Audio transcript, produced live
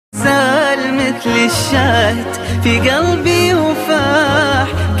مثل الشهد في قلبي وفاح،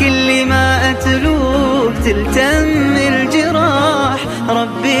 كل ما أتلوك تلتم الجراح.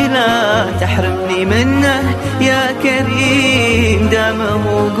 ربي لا تحرمني منه يا كريم،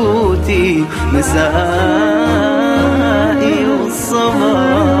 دامه قوتي مسائي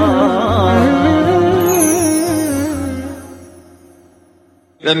والصباح.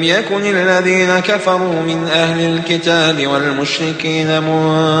 لم يكن الذين كفروا من أهل الكتاب والمشركين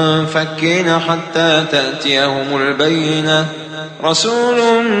منفكين حتى تأتيهم البينة،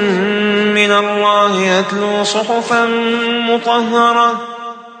 رسول من الله يتلو صحفا مطهرة.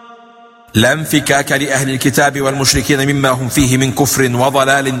 لا انفكاك لأهل الكتاب والمشركين مما هم فيه من كفر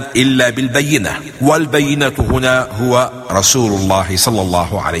وضلال إلا بالبينة، والبينة هنا هو رسول الله صلى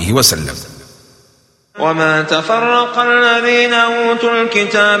الله عليه وسلم. وما تفرق الذين أوتوا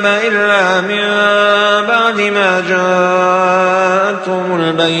الكتاب إلا من بعد ما جاءتهم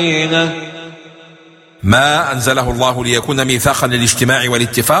البينة. ما أنزله الله ليكون ميثاقا للاجتماع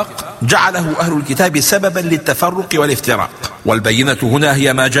والاتفاق، جعله أهل الكتاب سببا للتفرق والافتراق، والبينة هنا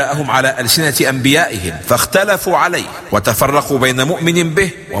هي ما جاءهم على ألسنة أنبيائهم فاختلفوا عليه وتفرقوا بين مؤمن به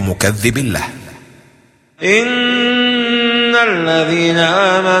ومكذب له. إن الذين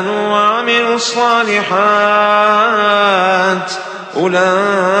آمنوا وعملوا الصالحات أولئك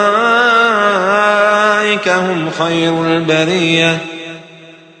هم خير البرية.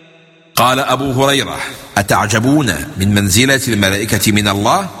 قال أبو هريرة: أتعجبون من منزلة الملائكة من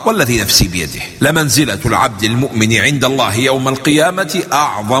الله؟ والذي نفسي بيده لمنزلة العبد المؤمن عند الله يوم القيامة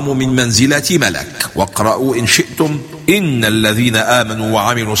أعظم من منزلة ملك. واقرأوا إن شئتم: إن الذين آمنوا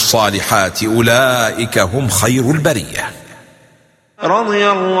وعملوا الصالحات أولئك هم خير البرية.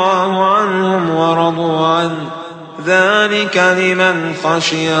 رضي الله عنهم ورضوا عنه، ذلك لمن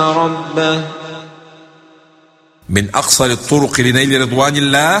خشي ربه. من أقصر الطرق لنيل رضوان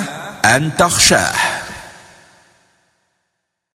الله أن تخشاه.